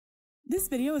This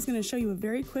video is going to show you a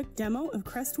very quick demo of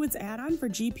Crestwood's add-on for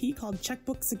GP called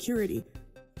Checkbook Security.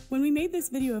 When we made this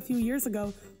video a few years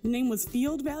ago, the name was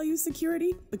Field Value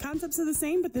Security. The concepts are the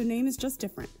same, but the name is just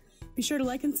different. Be sure to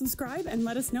like and subscribe and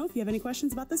let us know if you have any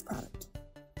questions about this product.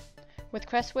 With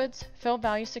Crestwood's Field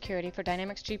Value Security for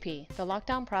Dynamics GP, the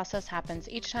lockdown process happens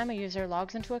each time a user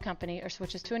logs into a company or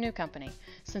switches to a new company.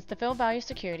 Since the Field Value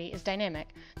Security is dynamic,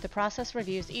 the process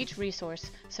reviews each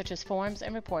resource, such as forms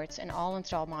and reports, in all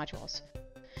installed modules.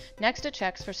 Next, it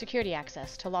checks for security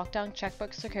access to lock down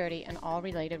Checkbook security and all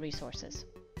related resources.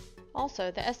 Also,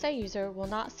 the SA user will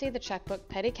not see the Checkbook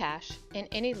petty cache in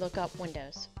any lookup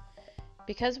windows.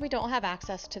 Because we don't have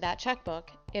access to that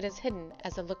checkbook, it is hidden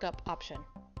as a lookup option.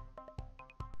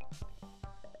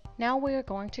 Now we are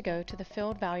going to go to the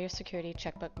Field Value Security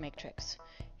Checkbook matrix.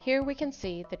 Here we can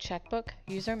see the checkbook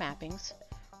user mappings,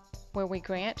 where we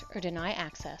grant or deny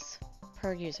access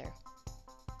per user.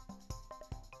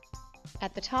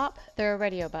 At the top, there are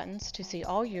radio buttons to see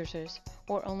all users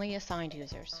or only assigned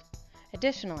users.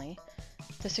 Additionally,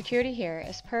 the security here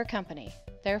is per company,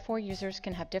 therefore users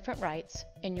can have different rights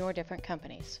in your different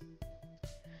companies.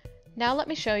 Now let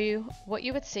me show you what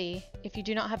you would see if you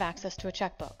do not have access to a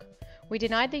checkbook. We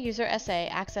denied the user SA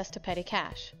access to petty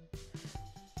cache.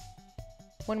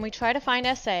 When we try to find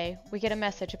SA, we get a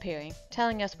message appearing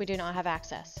telling us we do not have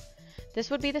access. This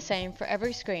would be the same for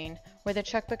every screen where the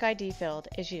checkbook ID field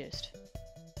is used.